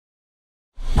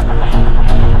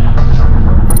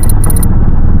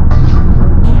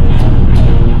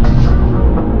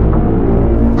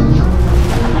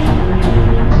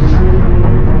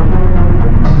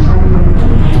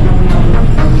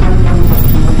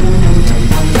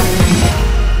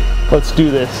Let's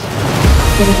do this.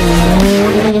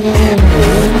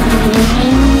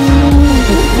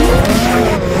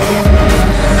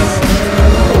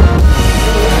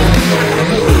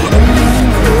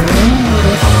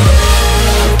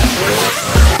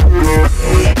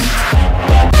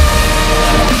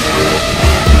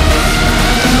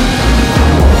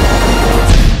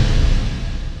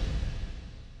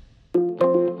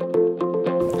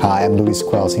 Hi, I'm Luis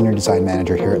Quell, Senior Design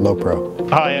Manager here at Lowepro.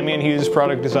 Hi, I'm Ian Hughes,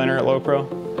 Product Designer at Lowepro.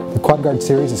 The QuadGuard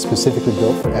series is specifically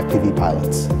built for FPV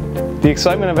pilots. The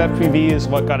excitement of FPV is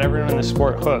what got everyone in the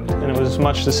sport hooked, and it was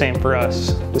much the same for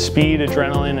us. The speed,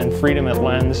 adrenaline, and freedom it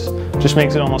lends just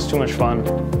makes it almost too much fun.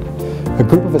 A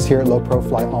group of us here at Lowepro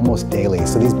fly almost daily,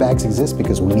 so these bags exist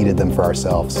because we needed them for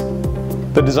ourselves.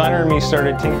 The designer and me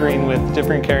started tinkering with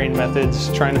different carrying methods,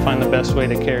 trying to find the best way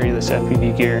to carry this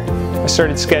FPV gear. I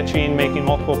started sketching, making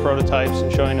multiple prototypes,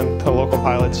 and showing them to local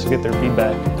pilots to get their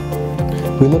feedback.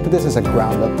 We looked at this as a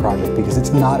ground-up project because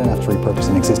it's not enough to repurpose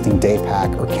an existing day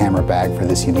pack or camera bag for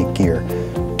this unique gear.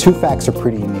 Two facts are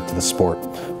pretty unique to the sport.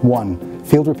 One,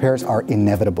 field repairs are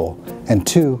inevitable, and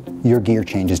two, your gear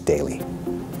changes daily.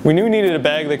 We knew we needed a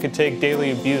bag that could take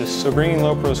daily abuse, so bringing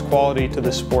Lowepro's quality to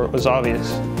the sport was obvious.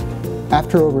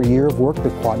 After over a year of work, the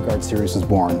QuadGuard series was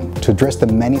born. To address the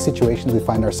many situations we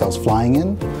find ourselves flying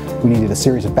in, we needed a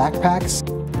series of backpacks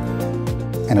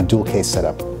and a dual case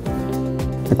setup.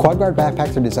 The QuadGuard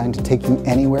backpacks are designed to take you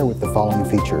anywhere with the following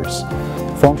features: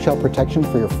 foam shell protection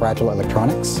for your fragile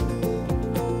electronics,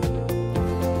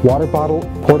 water bottle,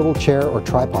 portable chair or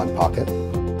tripod pocket,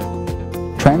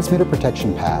 transmitter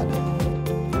protection pad,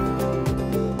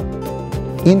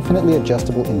 infinitely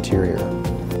adjustable interior,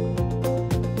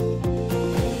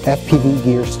 FPV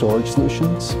gear storage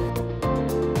solutions,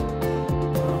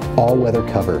 all-weather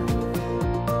cover.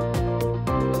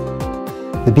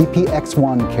 The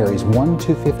BP-X1 carries one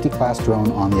 250 class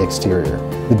drone on the exterior.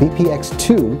 The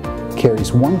BP-X2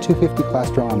 carries one 250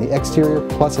 class drone on the exterior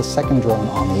plus a second drone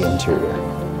on the interior.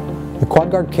 The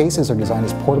QuadGuard cases are designed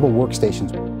as portable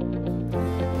workstations.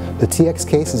 The TX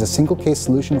case is a single case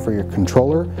solution for your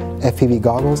controller, FPV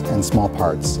goggles, and small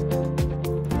parts.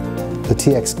 The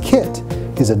TX kit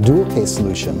is a dual case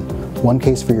solution, one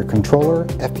case for your controller,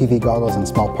 FPV goggles and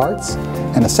small parts,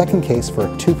 and a second case for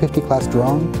a 250 class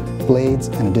drone, blades,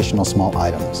 and additional small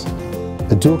items.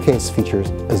 The dual case features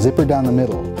a zipper down the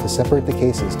middle to separate the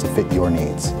cases to fit your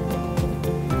needs.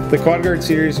 The QuadGuard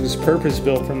series was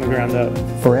purpose-built from the ground up.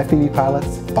 For FPV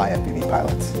pilots, by FPV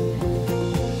pilots.